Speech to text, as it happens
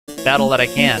battle that I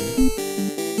can.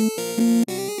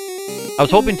 I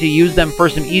was hoping to use them for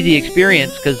some easy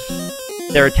experience, because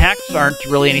their attacks aren't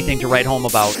really anything to write home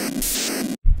about.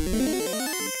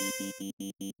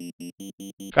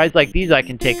 Guys like these I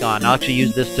can take on. I'll actually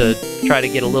use this to try to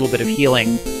get a little bit of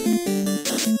healing.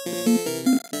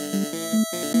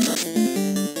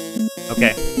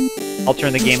 Okay. I'll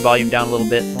turn the game volume down a little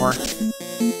bit more.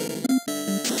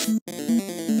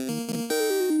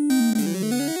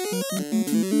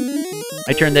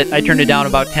 I turned it down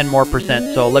about 10% more,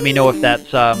 so let me know if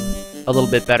that's a little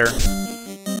bit better.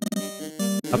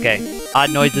 Okay. Odd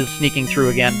noises sneaking through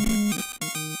again.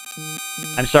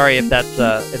 I'm sorry if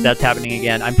that's happening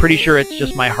again. I'm pretty sure it's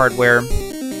just my hardware.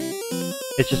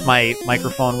 It's just my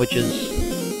microphone, which is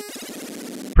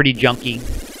pretty junky.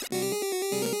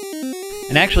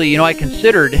 And actually, you know, I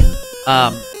considered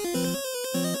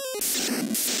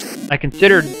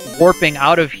warping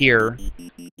out of here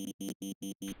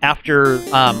after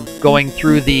going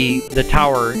through the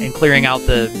tower and clearing out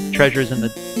the treasures in the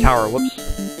tower. Whoops.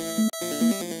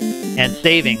 And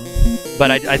saving. But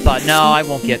I thought, no, I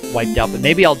won't get wiped out. But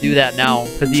maybe I'll do that now,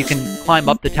 because you can climb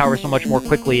up the tower so much more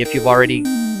quickly if you've already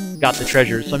got the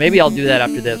treasures. So maybe I'll do that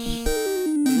after this.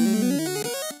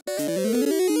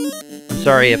 I'm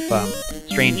sorry if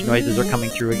strange noises are coming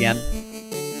through again.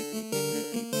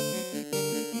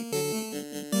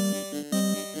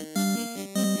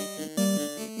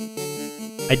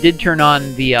 I did turn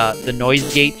on the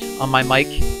noise gate on my mic.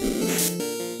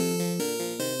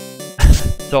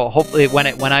 So hopefully when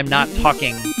I'm not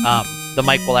talking, the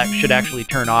mic should actually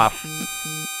turn off,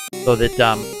 so that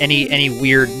any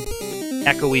weird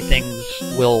echoey things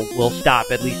will stop,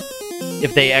 at least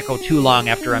if they echo too long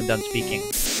after I'm done speaking.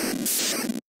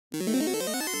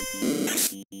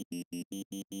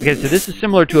 Okay, so this is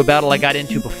similar to a battle I got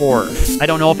into before. I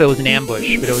don't know if it was an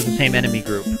ambush, but it was the same enemy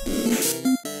group.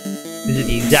 This is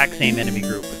the exact same enemy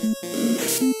group.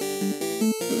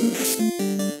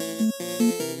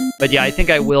 But yeah, I think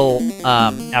I will,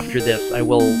 after this,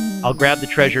 I'll grab the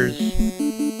treasures,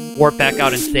 warp back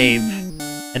out and save,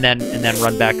 and then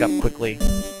run back up quickly.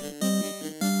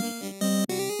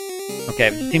 Okay,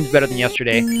 it seems better than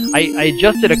yesterday. I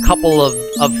adjusted a couple of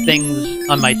things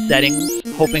on my settings,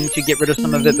 hoping to get rid of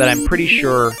some of it, but I'm pretty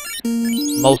sure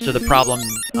most of the problem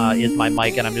is my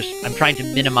mic, and I'm trying to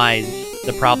minimize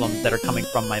the problems that are coming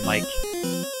from my mic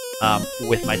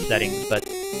with my settings, but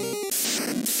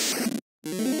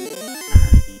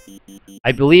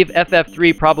I believe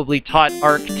FF3 probably taught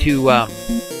Ark to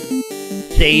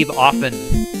save often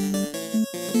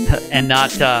and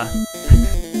not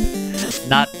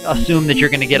assume that you're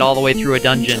going to get all the way through a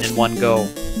dungeon in one go,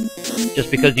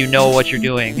 just because you know what you're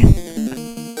doing.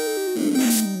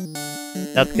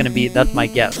 That's my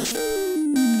guess.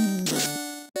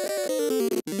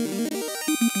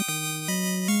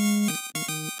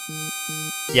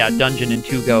 Yeah, dungeon in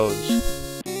 2 goes.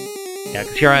 Yeah,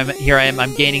 because here I am,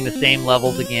 I'm gaining the same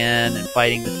levels again and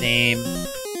fighting the same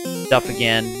stuff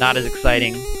again. Not as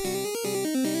exciting.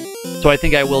 So I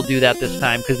think I will do that this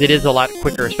time, because it is a lot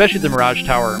quicker, especially the Mirage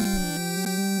Tower.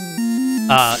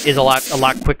 Is a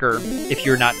lot quicker if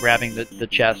you're not grabbing the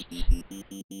chests.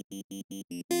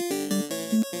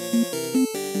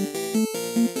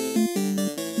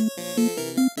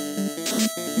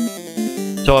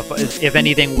 So if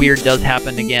anything weird does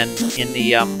happen again in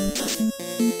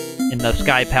the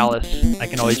Sky Palace, I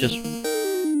can always just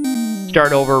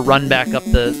start over, run back up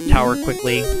the tower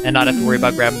quickly, and not have to worry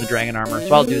about grabbing the dragon armor.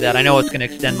 So I'll do that. I know it's going to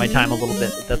extend my time a little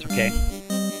bit, but that's okay.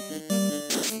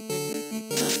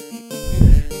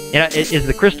 Yeah, is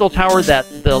the Crystal Tower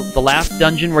the last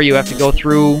dungeon where you have to go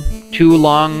through two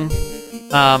long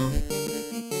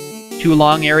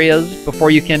areas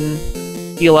before you can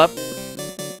heal up?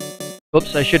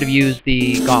 Oops, I should have used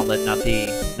the gauntlet, not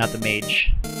the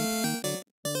mage.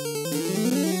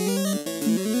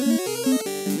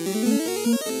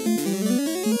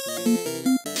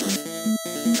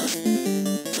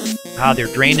 Ah,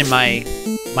 they're draining my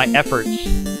efforts.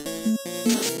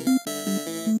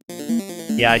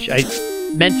 Yeah, I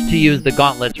meant to use the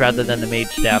gauntlets rather than the mage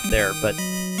staff there, but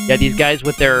yeah, these guys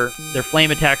with their flame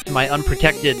attacks to my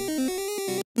unprotected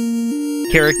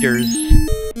characters.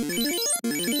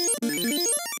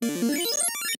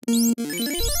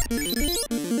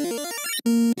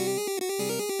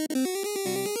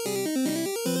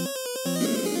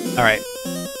 Alright,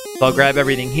 so I'll grab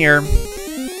everything here.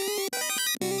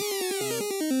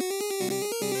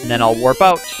 And then I'll warp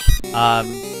out,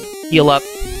 heal up,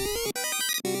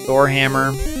 Thor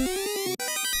hammer.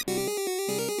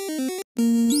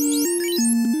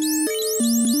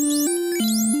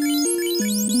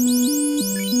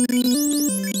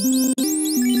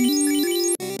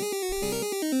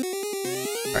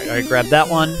 Alright, grab that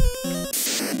one.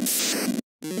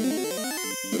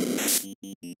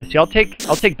 See, I'll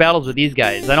take battles with these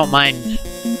guys. I don't mind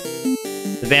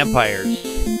the vampires.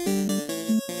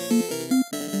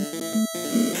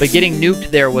 But getting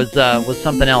nuked there was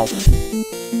something else.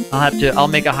 I'll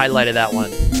make a highlight of that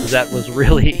one, because that was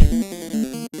really,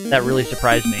 that really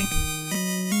surprised me.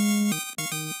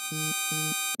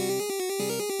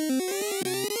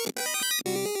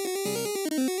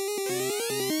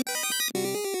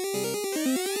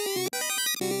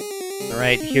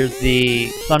 Alright, here's the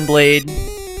Sunblade.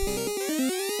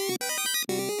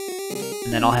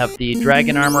 And then I'll have the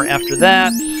Dragon Armor after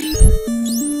that.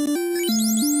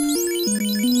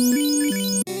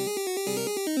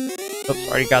 Oops,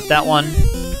 already got that one.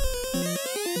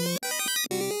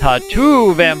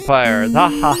 Two vampires! Ha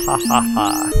ha ha ha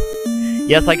ha.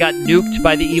 Yes, I got nuked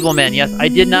by the evil men. Yes, I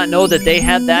did not know that they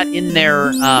had that in their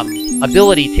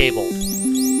ability table.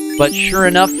 But sure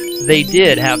enough, they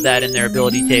did have that in their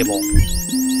ability table.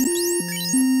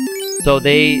 So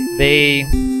they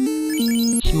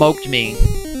smoked me.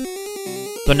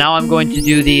 So now I'm going to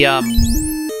do the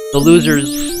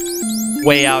loser's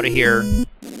way out of here.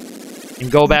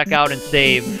 And go back out and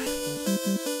save.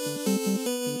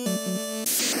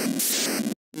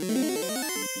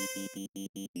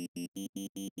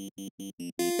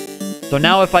 So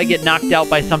now if I get knocked out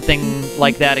by something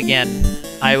like that again,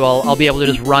 I'll be able to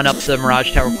just run up the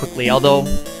Mirage Tower quickly, although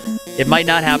it might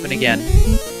not happen again.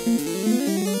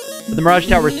 But the Mirage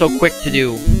Tower is so quick to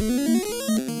do.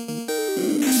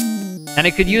 And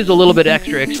I could use a little bit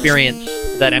extra experience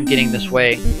that I'm getting this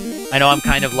way. I know I'm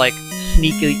kind of like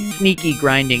sneaky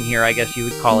grinding here, I guess you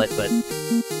would call it, but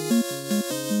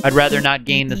I'd rather not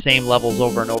gain the same levels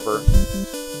over and over.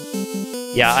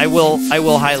 Yeah, I will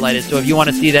highlight it, so if you want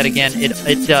to see that again,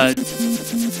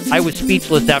 I was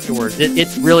speechless afterwards. It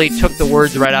really took the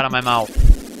words right out of my mouth.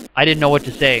 I didn't know what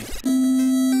to say.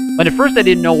 But at first I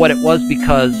didn't know what it was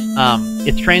because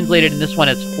it's translated in this one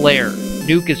as flare.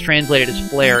 Nuke is translated as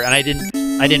flare, and I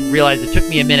didn't realize. It took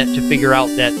me a minute to figure out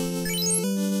that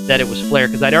it was flare,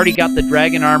 because I'd already got the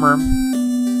dragon armor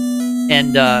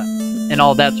and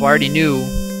all that, so I already knew.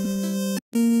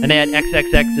 And they had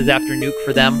XXXs after nuke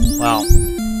for them. Wow.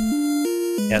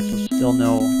 Yeah, so still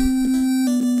no.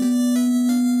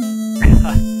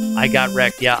 I got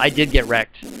wrecked. Yeah, I did get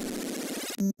wrecked.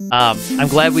 I'm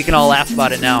glad we can all laugh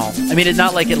about it now. I mean, it's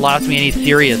not like it lost me any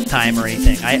serious time or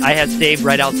anything. I had saved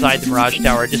right outside the Mirage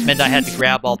Tower. It just meant I had to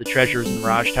grab all the treasures in the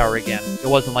Mirage Tower again. It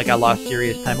wasn't like I lost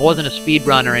serious time. It wasn't a speed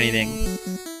run or anything.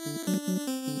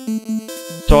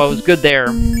 So I was good there.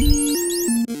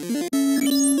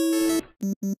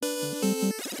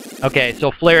 Okay, so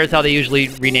flare is how they usually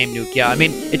rename nuke. Yeah, I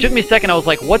mean, it took me a second. I was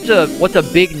like, what's a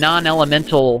big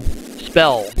non-elemental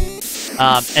spell?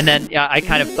 And then yeah, I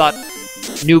kind of thought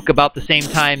nuke about the same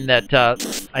time that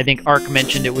I think Ark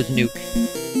mentioned it was nuke.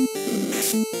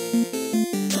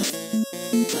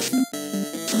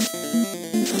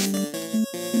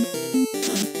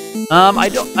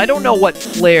 I don't know what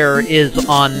flare is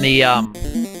on the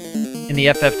in the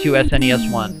FF2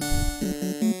 SNES one.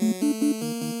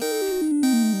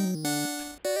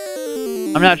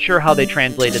 I'm not sure how they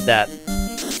translated that.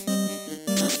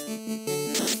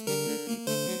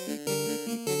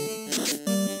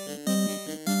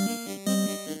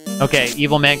 Okay,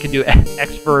 evil man can do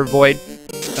X for void.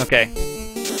 Okay.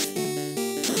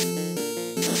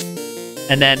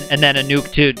 And then a nuke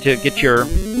to get your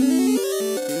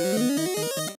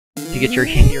your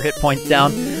hit points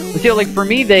down. Let's see, like for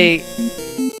me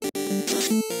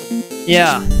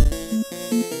yeah.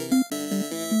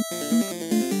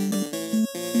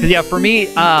 Cause yeah, for me,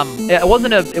 it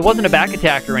wasn't a back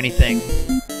attack or anything.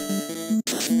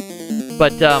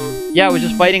 But yeah, I was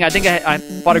just fighting. I think I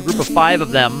fought a group of 5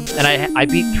 of them, and I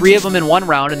beat 3 of them in one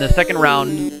round. In the second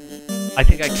round, I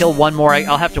think I killed 1 more.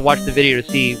 I'll have to watch the video to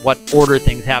see what order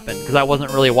things happened, because I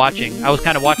wasn't really watching. I was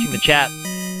kind of watching the chat.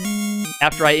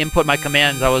 After I input my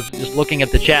commands, I was just looking at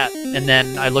the chat, and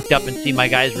then I looked up and see my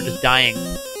guys were just dying.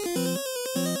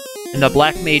 And the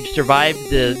Black Mage survived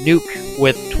the nuke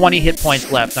with 20 hit points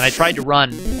left, and I tried to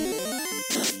run,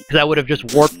 because I would have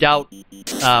just warped out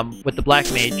with the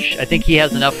Black Mage. I think he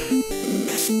has enough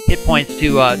hit points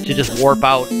to just warp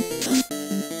out.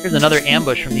 Here's another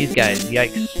ambush from these guys.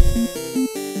 Yikes.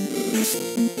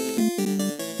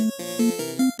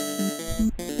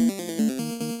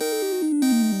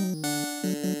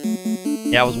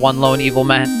 Yeah, it was one lone evil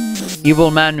man.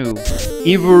 Evil Manu.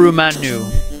 Evil Manu.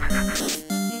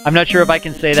 I'm not sure if I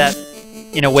can say that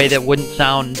in a way that wouldn't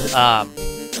sound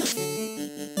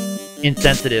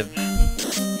insensitive.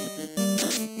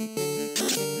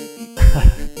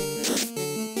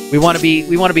 We want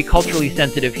to be culturally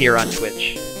sensitive here on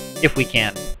Twitch, if we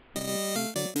can.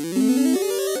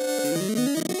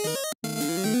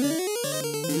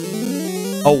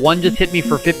 Oh, one just hit me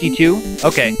for 52?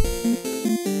 Okay.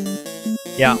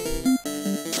 Yeah.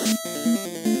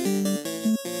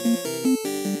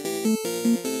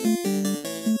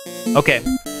 Okay.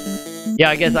 Yeah,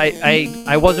 I guess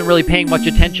I wasn't really paying much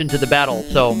attention to the battle,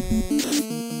 so...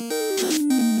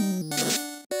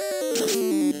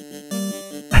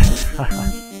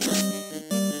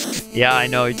 Yeah, I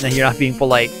know, you're not being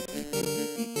polite.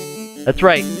 That's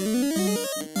right.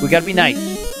 We gotta be nice.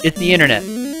 It's the internet.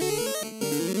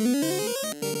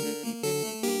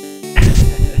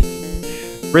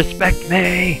 Respect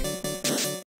me!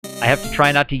 I have to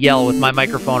try not to yell with my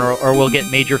microphone or we'll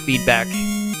get major feedback.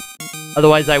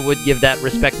 Otherwise I would give that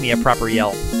respect me a proper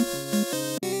yell.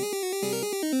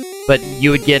 But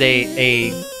you would get a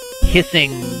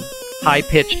hissing,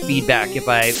 high-pitched feedback if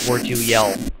I were to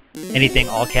yell anything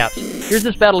all caps. Here's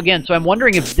this battle again, so I'm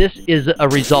wondering if this is a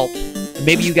result,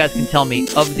 maybe you guys can tell me,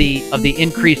 of the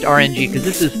increased RNG, because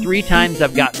this is 3 times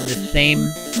I've gotten this same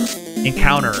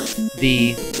encounter,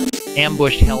 the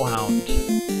ambushed hellhound.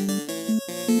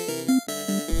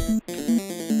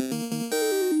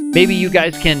 Maybe you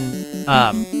guys can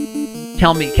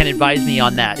tell me, can advise me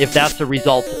on that, if that's a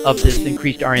result of this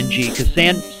increased RNG, because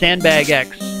Sandbag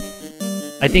X,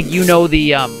 I think you know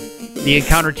the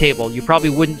encounter table. You probably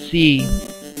wouldn't see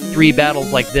 3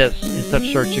 battles like this in such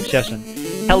short succession.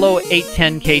 Hello,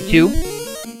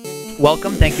 810K2.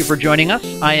 Welcome, thank you for joining us.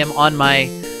 I am on my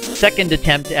 2nd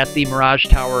attempt at the Mirage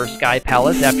Tower Sky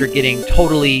Palace after getting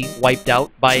totally wiped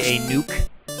out by a nuke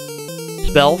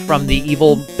spell from the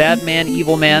bad man,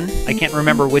 evil man. I can't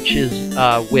remember which is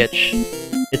which.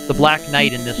 It's the Black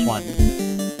Knight in this one.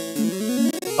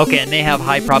 Okay, and they have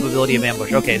high probability of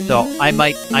ambush. Okay, so I'm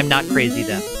not crazy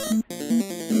then.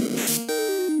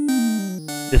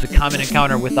 There's a common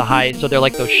encounter with the high, so they're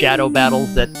like those shadow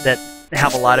battles that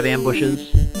have a lot of ambushes.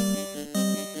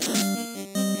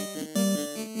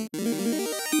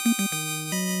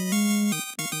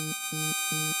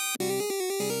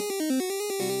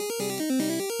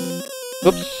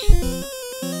 Oops.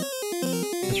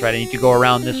 That's right, I need to go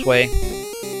around this way.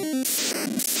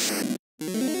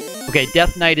 Okay,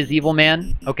 Death Knight is Evil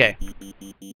Man. Okay.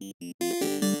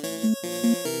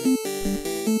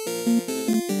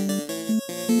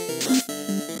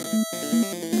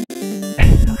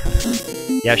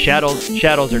 Yeah,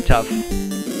 shadows are tough.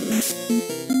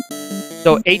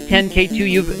 So 810K2,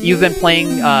 you've been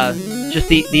playing just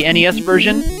the NES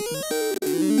version?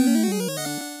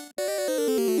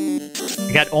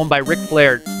 I got owned by Ric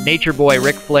Flair, Nature Boy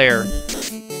Ric Flair.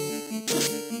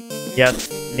 Yes,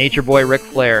 Nature Boy Ric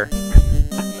Flair.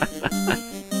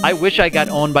 I wish I got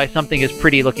owned by something as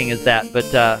pretty looking as that,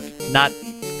 but not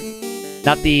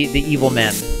the evil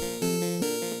men.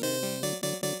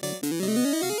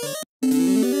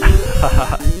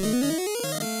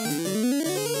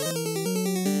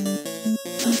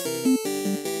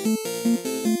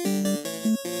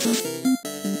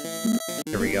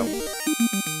 Here we go.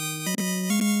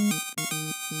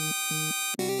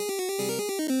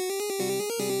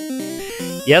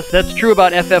 Yes, that's true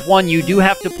about FF1. You do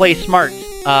have to play smart,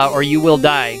 or you will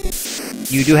die.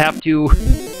 You do have to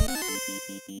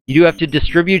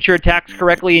distribute your attacks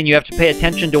correctly, and you have to pay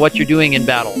attention to what you're doing in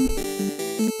battle.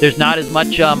 There's not as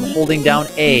much holding down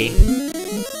A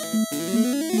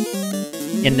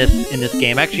in this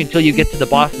game. Actually, until you get to the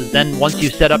bosses. Then once you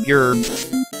set up your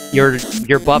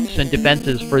buffs and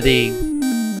defenses for the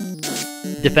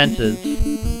defenses.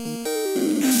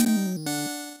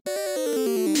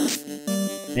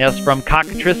 Yes, from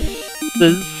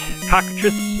cockatrices.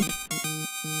 Cockatrice. I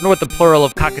don't know what the plural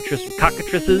of cockatrice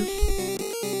is.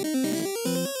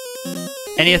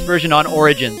 NES version on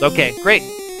Origins. Okay, great.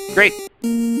 Great.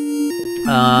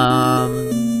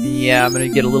 Yeah, I'm gonna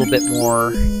get a little bit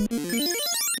more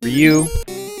for you.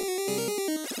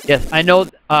 Yes, I know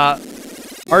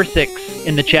R6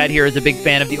 in the chat here is a big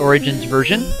fan of the Origins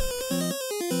version.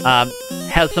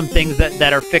 Has some things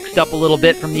that are fixed up a little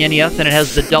bit from the NES, and it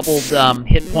has the doubled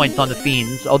hit points on the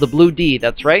fiends. Oh, the blue D,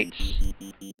 that's right.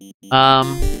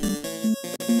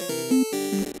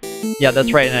 Yeah,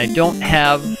 that's right, and I don't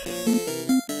have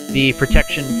the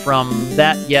protection from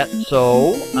that yet,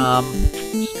 so,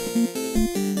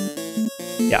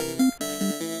 yeah.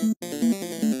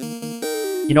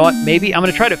 You know what, maybe I'm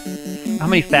gonna try to... How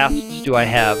many fasts do I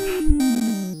have?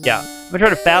 Yeah, I'm gonna try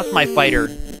to fast my fighter.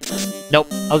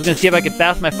 Nope, I was gonna see if I could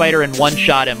fast my fighter and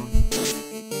one-shot him.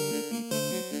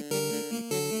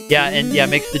 Yeah, and yeah,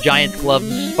 makes the giant's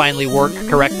gloves finally work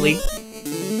correctly.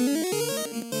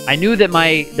 I knew that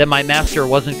my master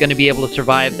wasn't going to be able to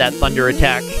survive that thunder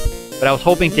attack, but I was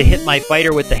hoping to hit my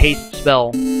fighter with the haste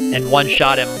spell and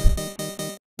one-shot him.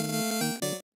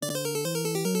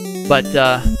 But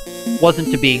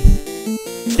wasn't to be.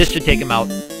 This should take him out.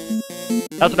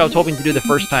 That's what I was hoping to do the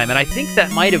first time, and I think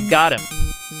that might have got him.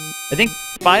 I think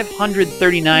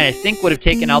 539, I think, would have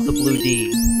taken out the blue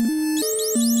D.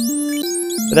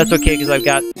 But that's okay, because I've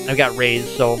got raised,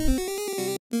 so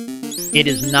it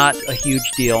is not a huge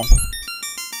deal.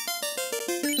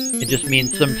 It just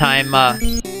means some time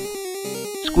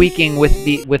squeaking with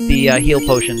the heal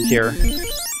potions here.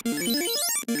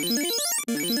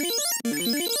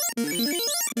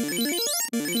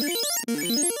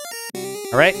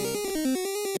 All right.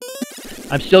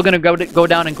 I'm still gonna go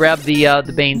down and grab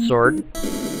the Bane sword,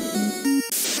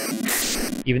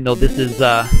 even though this is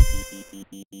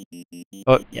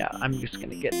oh yeah, I'm just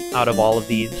gonna get out of all of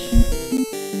these.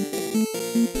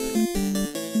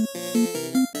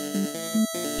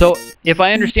 So if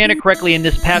I understand it correctly, in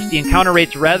this patch, the encounter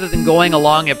rates, rather than going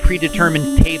along a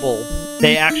predetermined table,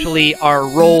 they actually are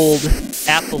rolled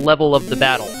at the level of the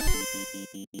battle.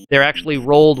 They're actually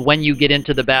rolled when you get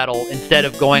into the battle, instead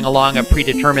of going along a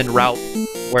predetermined route,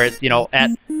 where it's, you know, at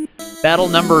battle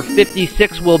number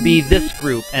 56 will be this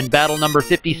group, and battle number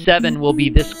 57 will be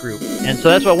this group. And so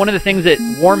that's why one of the things that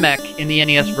Warmech in the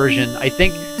NES version, I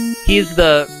think he's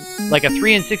like a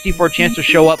 3 in 64 chance to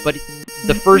show up, but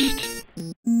the first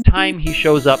time he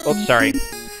shows up, oops, sorry.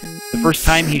 The first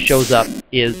time he shows up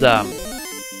is on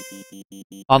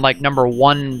like number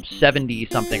 170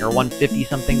 something, or 150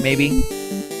 something maybe.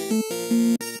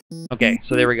 Okay,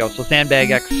 so there we go. So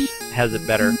Sandbag X has it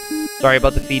better. Sorry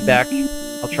about the feedback.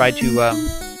 I'll try to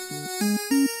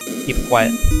keep it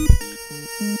quiet.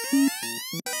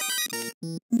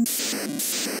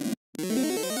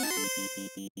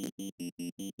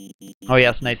 Oh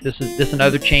yes, nice. This is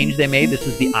another change they made. This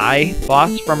is the I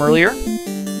boss from earlier.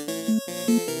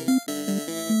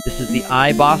 This is the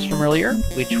I boss from earlier,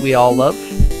 which we all love.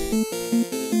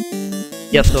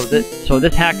 Yeah, so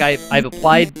this hack I've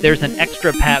applied. There's an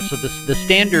extra patch. So the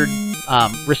standard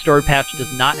restored patch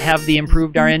does not have the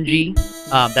improved RNG.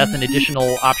 That's an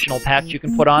additional optional patch you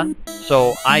can put on.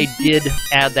 So I did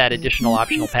add that additional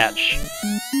optional patch.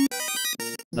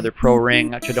 Another pro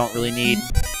ring, which I don't really need.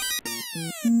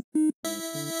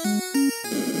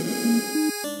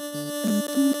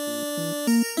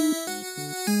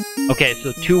 Okay,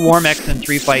 so 2 Warmechs and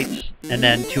 3 fights, and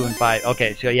then 2 and 5.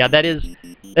 Okay, so yeah,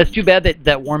 that's too bad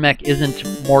that Warmech isn't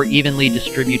more evenly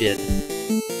distributed.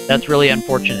 That's really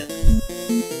unfortunate,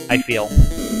 I feel.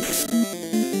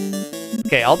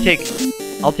 Okay, I'll take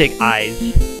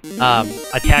eyes.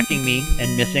 Attacking me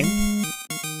and missing.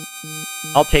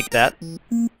 I'll take that.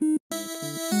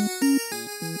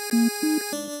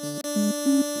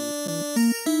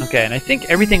 Okay, and I think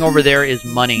everything over there is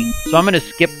money. So I'm going to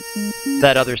skip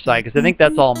that other side, because I think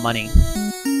that's all money.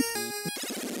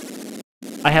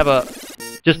 I have a...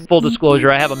 Just full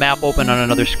disclosure, I have a map open on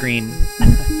another screen.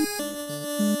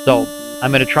 So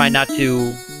I'm going to try not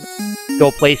to go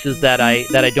places that I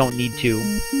don't need to.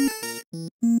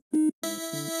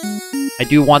 I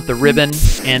do want the ribbon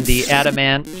and the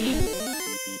adamant.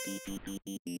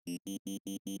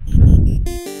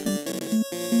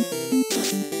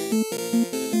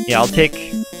 Yeah, I'll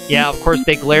take... Yeah, of course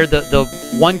they glared the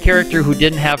one character who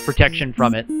didn't have protection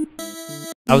from it.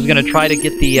 I was going to try to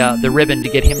get the ribbon to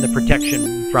get him the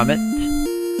protection from it.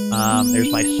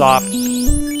 There's my softs.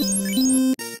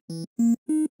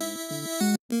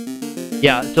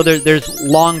 Yeah, so there's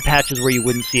long patches where you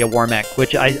wouldn't see a Warmech,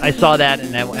 which I saw that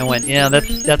and I went, yeah,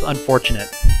 that's unfortunate.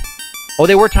 Oh,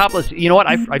 they were topless. You know what?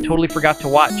 I totally forgot to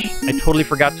watch. I totally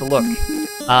forgot to look.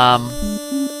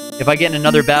 If I get in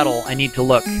another battle, I need to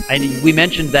look. We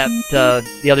mentioned that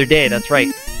the other day. That's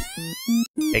right.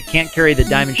 I can't carry the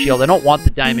diamond shield. I don't want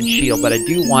the diamond shield, but I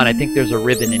do want... I think there's a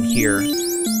ribbon in here.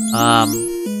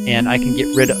 And I can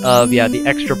get rid of, yeah, the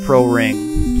extra pro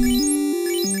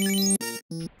ring.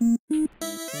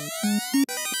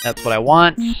 That's what I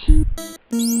want.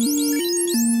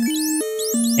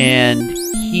 And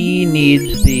he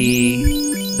needs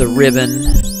the ribbon.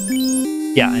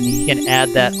 Yeah, and he can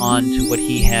add that on to what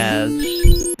he has.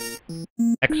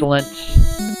 Excellent.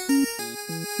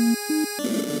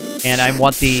 And I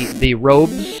want the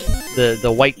robes,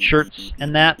 the white shirts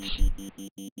and that.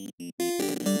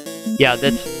 Yeah,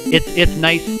 it's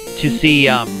nice to see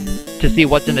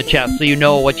what's in the chest, so you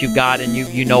know what you've got, and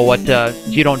you know what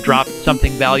you don't drop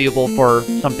something valuable for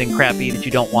something crappy that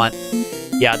you don't want.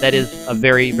 Yeah, that is a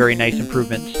very, very nice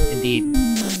improvement indeed.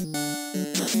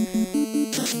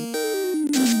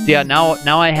 So yeah,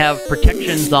 now I have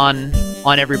protections on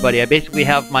on everybody. I basically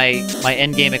have my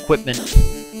endgame equipment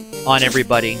on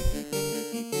everybody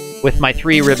with my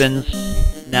 3 ribbons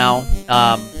now.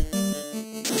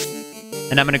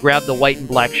 And I'm going to grab the white and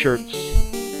black shirts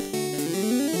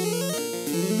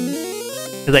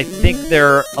because I think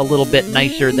they're a little bit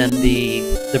nicer than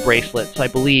the bracelets. I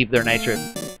believe they're nicer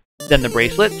than the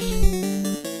bracelets.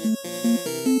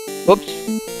 Oops.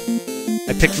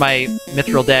 I picked my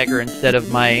mithril dagger instead of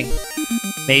my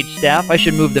mage staff. I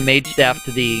should move the mage staff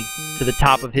to the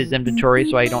top of his inventory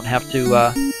so I don't have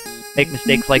to make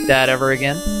mistakes like that ever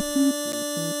again.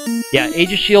 Yeah,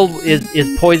 Aegis Shield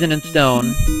is poison and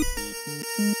stone.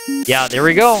 Yeah, there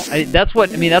we go. That's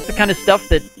the kind of stuff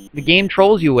that the game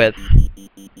trolls you with.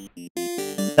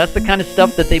 That's the kind of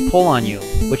stuff that they pull on you,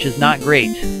 which is not great.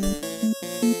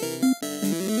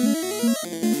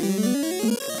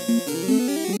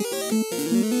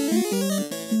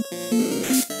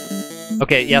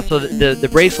 Okay, yeah, so the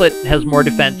bracelet has more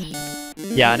defense.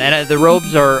 Yeah, and the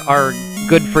robes are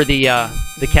good for the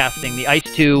casting. The Ice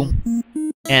 2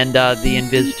 and the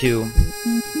Invis 2.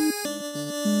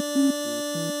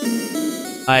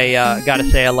 I gotta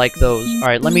say I like those.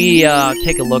 Alright, let me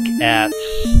take a look at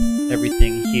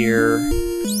everything here.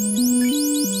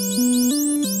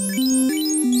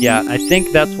 Yeah, I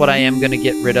think that's what I am gonna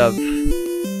get rid of,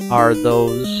 are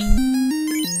those.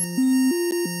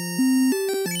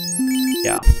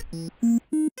 Yeah.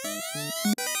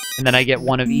 And then I get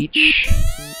 1 of each.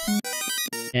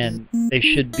 And they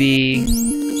should be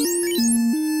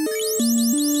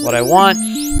what I want.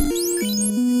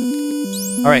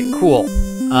 Alright, cool.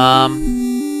 I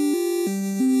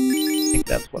think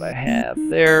that's what I have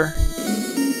there.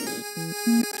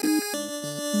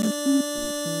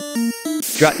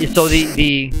 So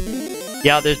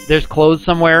yeah, there's clothes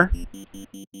somewhere.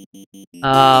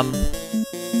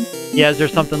 Yeah, is there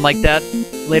something like that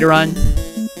later on?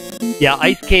 Yeah,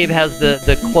 Ice Cave has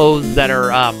the clothes that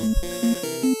are up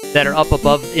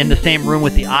above in the same room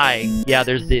with the eye. Yeah,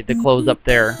 there's the clothes up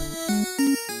there.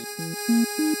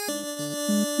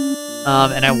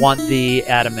 And I want the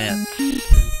adamant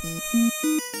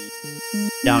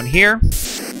down here.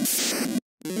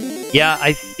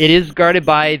 Yeah, it is guarded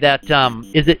by that.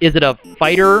 Is it a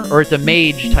fighter or it's a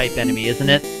mage type enemy? Isn't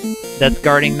it? That's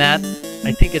guarding that.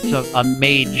 I think it's a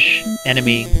mage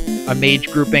enemy, a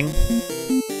mage grouping.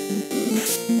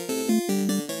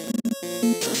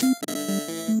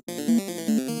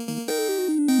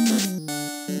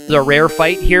 There's a rare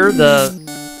fight here.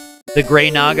 The Grey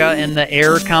Naga and the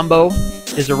air combo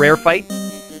is a rare fight.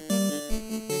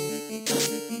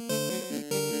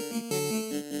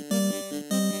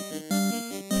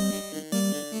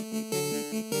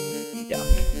 Yeah.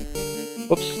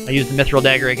 Whoops, I used the Mithril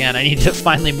Dagger again. I need to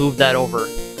finally move that over.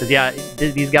 Because, yeah,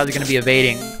 these guys are going to be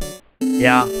evading.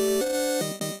 Yeah.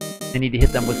 I need to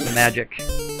hit them with some magic.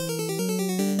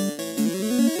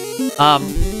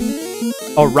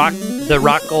 Oh, the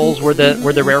rock goals were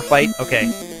the rare fight? Okay.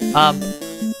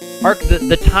 Ark,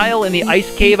 the tile in the ice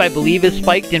cave, I believe, is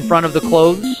spiked in front of the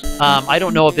clothes. I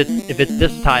don't know if it's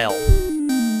this tile.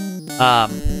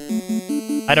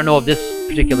 I don't know if this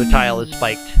particular tile is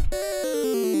spiked.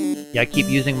 Yeah, I keep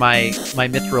using my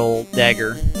mithril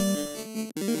dagger,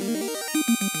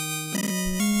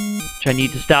 which I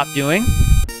need to stop doing.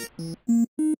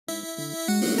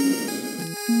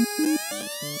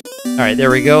 Alright,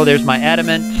 there we go. There's my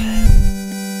adamant.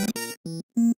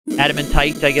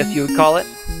 Adamantite, I guess you would call it.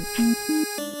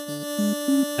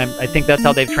 I think that's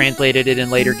how they've translated it in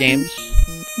later games.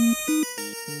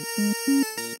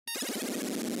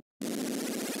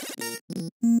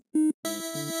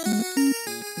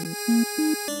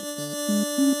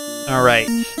 Alright.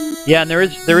 Yeah, and there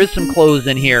is some clothes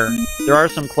in here. There are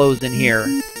some clothes in here.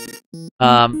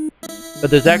 But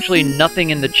there's actually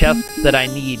nothing in the chests that I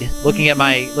need. Looking at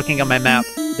my map,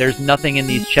 there's nothing in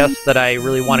these chests that I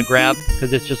really want to grab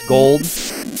because it's just gold.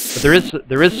 But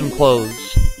there is some clothes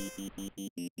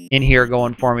in here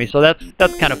going for me, so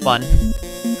that's kind of fun.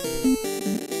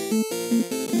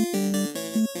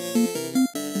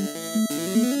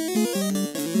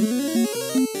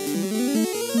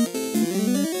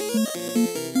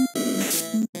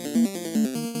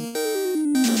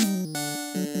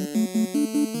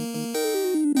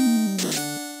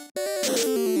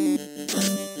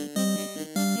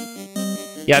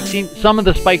 Yeah, I've seen some of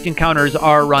the spiked encounters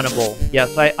are runnable.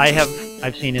 Yes,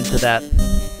 I've seen into that.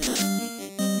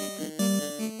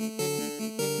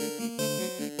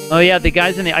 Oh yeah, the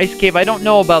guys in the ice cave, I don't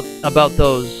know about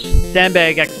those.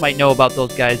 Sandbag X might know about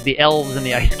those guys. The elves in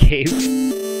the ice cave.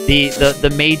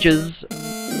 The mages.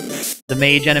 The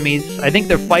mage enemies. I think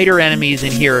they're fighter enemies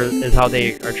in here is how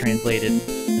they are translated.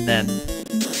 And then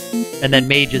And then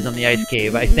mages on the ice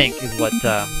cave, I think, is what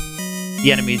the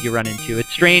enemies you run into.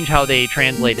 It's strange how they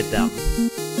translated them.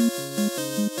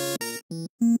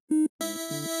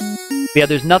 But yeah,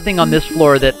 there's nothing on this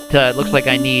floor that looks like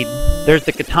I need. There's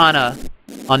the katana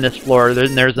on this floor.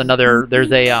 There's another.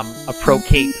 There's a pro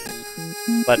cape,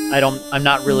 but I'm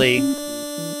not really.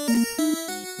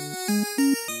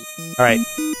 All right,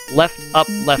 left up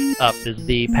is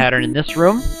the pattern in this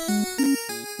room.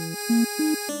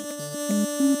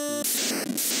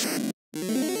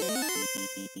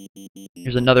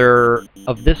 Here's another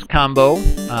of this combo.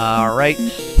 All right.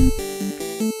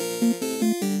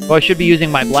 Oh, I should be using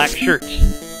my black shirt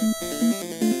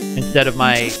instead of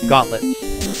my gauntlets.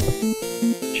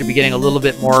 Should be getting a little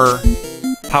bit more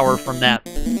power from that.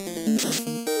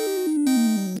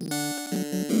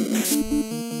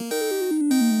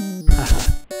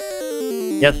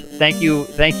 Yes, thank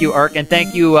you, Ark, and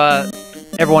thank you,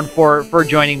 everyone, for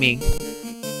joining me.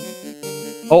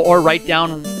 Oh, or write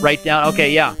down.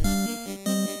 Okay, yeah.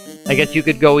 I guess you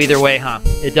could go either way, huh?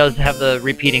 It does have the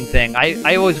repeating thing.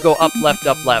 I always go up, left,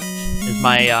 is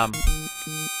my,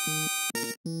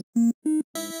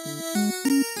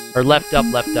 or left, up,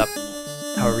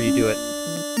 however you do it.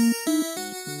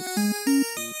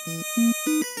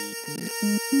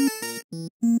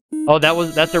 Oh,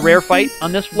 that's a rare fight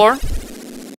on this floor?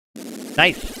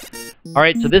 Nice.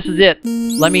 Alright, so this is it.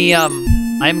 Let me,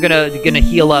 I'm gonna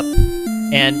heal up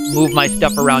and move my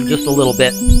stuff around just a little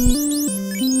bit.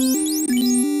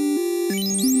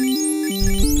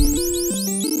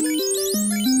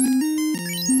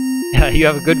 You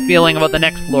have a good feeling about the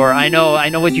next floor. I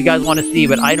know what you guys want to see,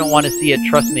 but I don't want to see it.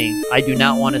 Trust me, I do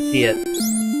not want to see it.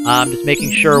 I'm just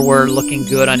making sure we're looking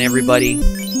good on everybody,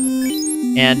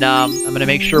 and I'm gonna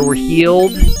make sure we're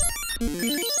healed.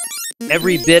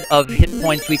 Every bit of hit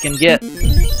points we can get.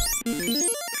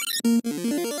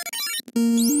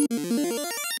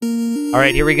 All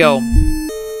right, here we go.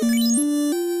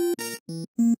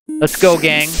 Let's go,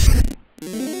 gang.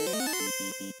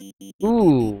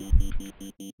 Ooh.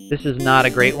 This is not a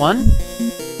great one.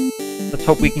 Let's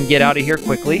hope we can get out of here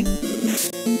quickly.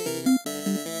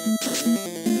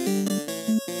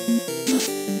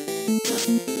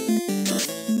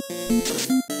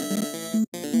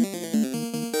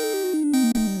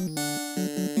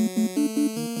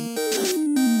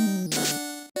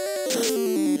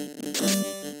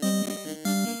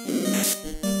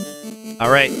 All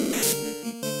right.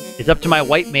 It's up to my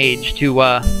white mage to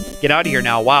get out of here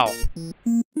now. Wow.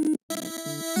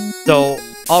 So,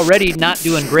 already not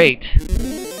doing great.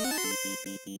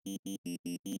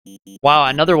 Wow,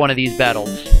 another one of these battles.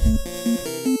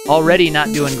 Already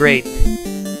not doing great.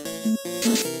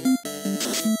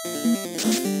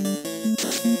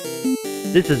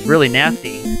 This is really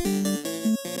nasty.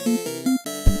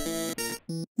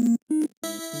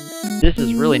 This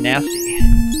is really nasty.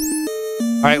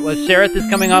 Alright, well, Sereth is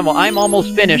coming on. Well, I'm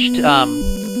almost finished,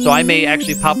 so I may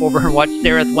actually pop over and watch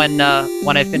Sereth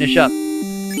when I finish up.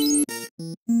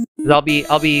 I'll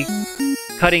be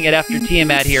cutting it after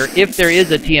Tiamat here, if there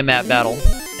is a Tiamat battle,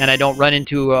 and I don't run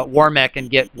into Warmech and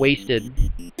get wasted.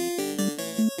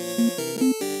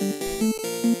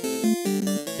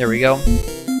 There we go.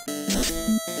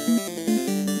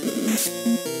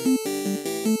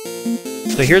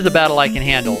 So here's a battle I can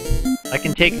handle. I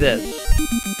can take this.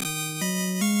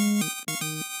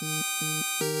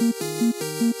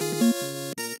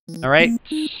 Alright,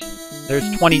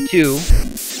 there's 22.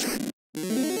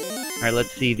 Alright,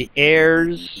 let's see, the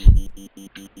airs.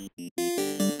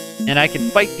 And I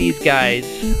can fight these guys,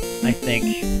 I think.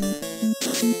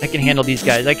 I can handle these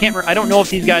guys. I don't know if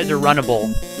these guys are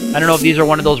runnable. I don't know if these are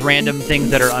one of those random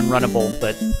things that are unrunnable,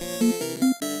 but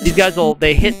these guys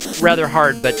they hit rather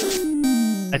hard, but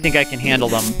I think I can handle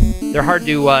them. They're hard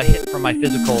to hit from my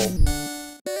physical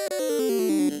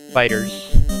fighters.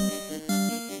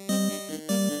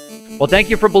 Well, thank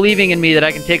you for believing in me that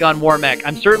I can take on Warmech.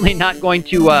 I'm certainly not going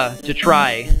to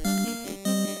try.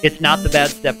 It's not the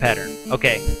bad step pattern.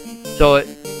 Okay, so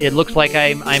it looks like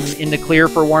I'm in the clear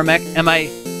for Warmech. Am I,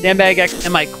 Sandbag X?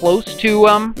 Am I close to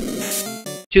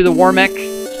the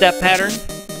Warmech step pattern?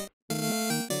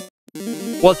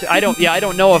 Well, I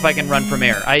don't know if I can run from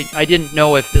air. I didn't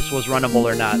know if this was runnable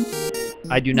or not.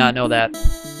 I do not know that.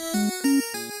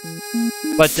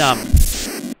 But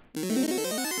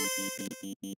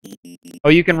oh,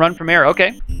 you can run from air.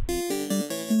 Okay.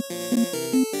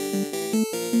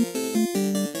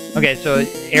 Okay, so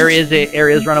air is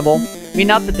runnable. I mean,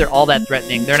 not that they're all that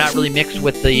threatening. They're not really mixed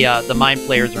with the mine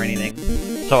flayers or anything.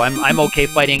 So I'm okay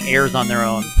fighting airs on their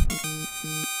own.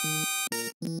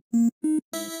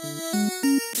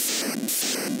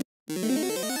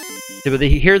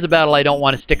 Here's a battle I don't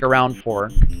want to stick around for.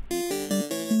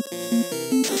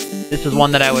 This is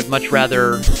one that I would much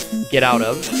rather get out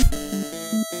of.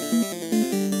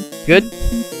 Good.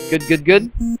 Good, good,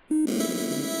 good.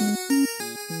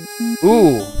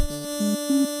 Ooh.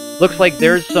 Looks like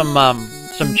there's some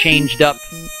changed up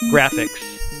graphics.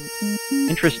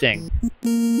 Interesting.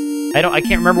 I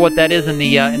can't remember what that is in the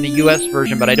US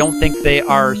version, but I don't think they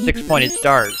are 6-pointed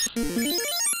stars.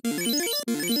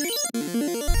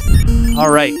 All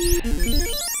right.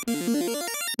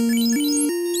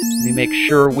 Let me make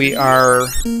sure we are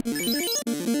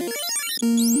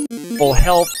full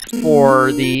health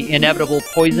for the inevitable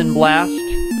poison blast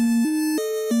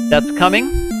that's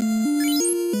coming.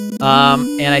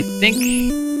 And I think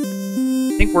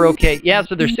we're okay. Yeah,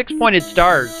 so they're 6-pointed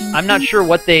stars. I'm not sure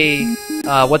what they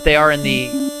are in the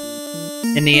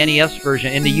NES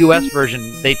version. In the US version,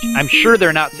 I'm sure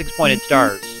they're not 6-pointed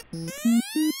stars.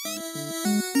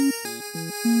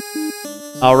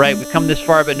 All right, we've come this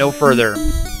far, but no further.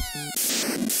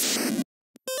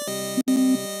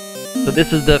 So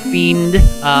this is the Fiend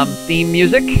theme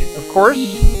music, of course.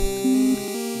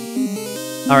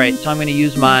 All right, so I'm going to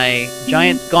use my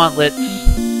Giant's Gauntlets,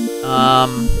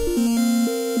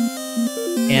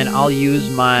 and I'll use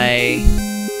my...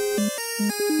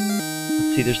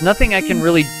 Let's see, there's nothing I can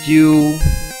really do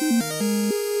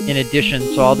in addition,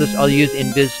 so I'll use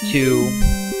Invis 2.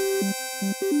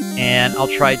 And I'll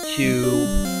try to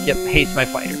haste my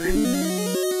fighter.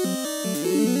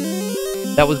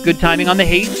 That was good timing on the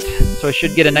haste, so I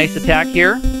should get a nice attack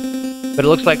here. But it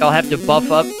looks like I'll have to buff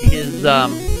up his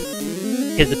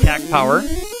attack power.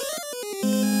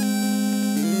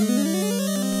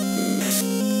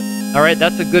 Alright,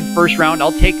 that's a good first round.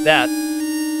 I'll take that.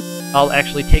 I'll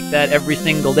actually take that every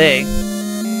single day.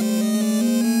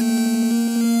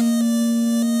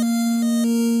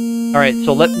 Alright,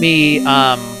 so let me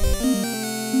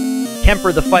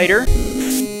temper the fighter.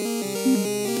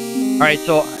 Alright,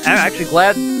 so I'm actually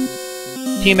glad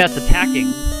Team S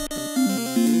attacking.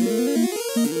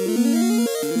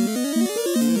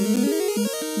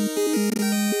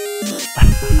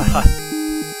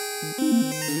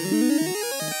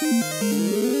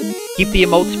 Keep the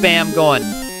emote spam going.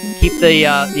 Keep the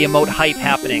emote hype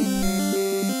happening.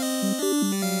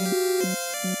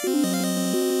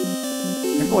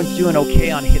 Everyone's doing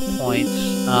okay on hit points,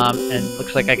 and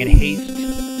looks like I can haste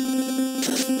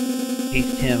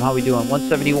him. How are we doing?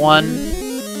 171.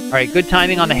 Alright, good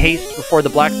timing on the haste before the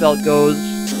black belt goes.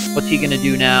 What's he gonna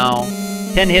do now?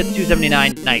 10 hits,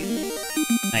 279. Nice.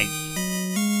 Nice.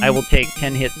 I will take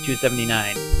 10 hits,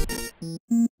 279.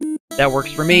 That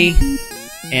works for me.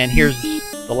 And here's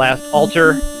the last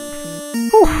altar.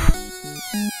 Whew.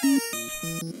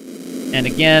 And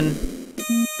again,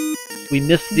 we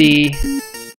missed the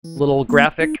little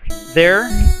graphic there,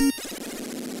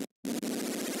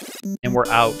 and we're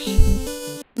out.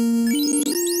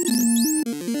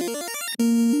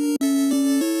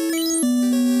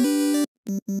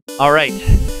 All right,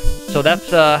 so that's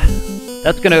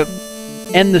gonna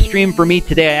end the stream for me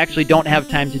today. I actually don't have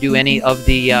time to do any of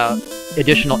the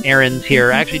additional errands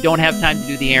here. I actually don't have time to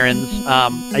do the errands.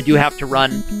 I do have to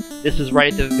run. This is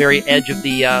right at the very edge of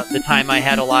the time I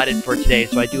had allotted for today,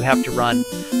 so I do have to run.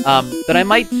 But I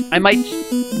might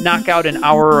knock out an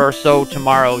hour or so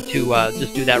tomorrow to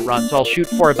just do that run. So I'll shoot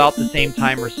for about the same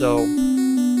time or so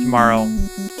tomorrow.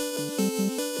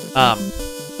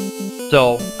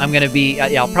 So I'm gonna be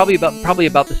yeah, probably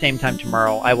about the same time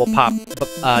tomorrow. I will pop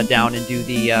down and do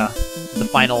the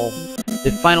final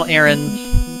errands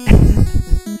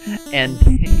and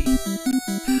the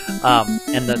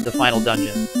final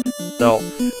dungeon. So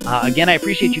again, I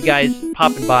appreciate you guys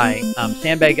popping by.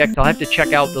 Sandbag X, I'll have to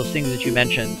check out those things that you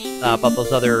mentioned about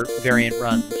those other variant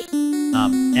runs.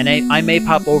 And I may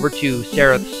pop over to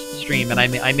Sereth's stream, and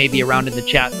I may be around in the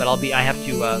chat, but I have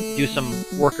to do some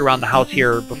work around the house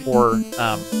here before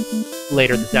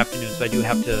later this afternoon, so I do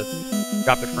have to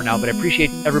drop it for now. But I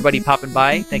appreciate everybody popping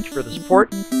by. Thank you for the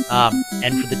support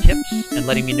and for the tips and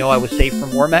letting me know I was safe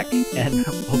from Warmech, and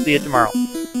we'll see you tomorrow.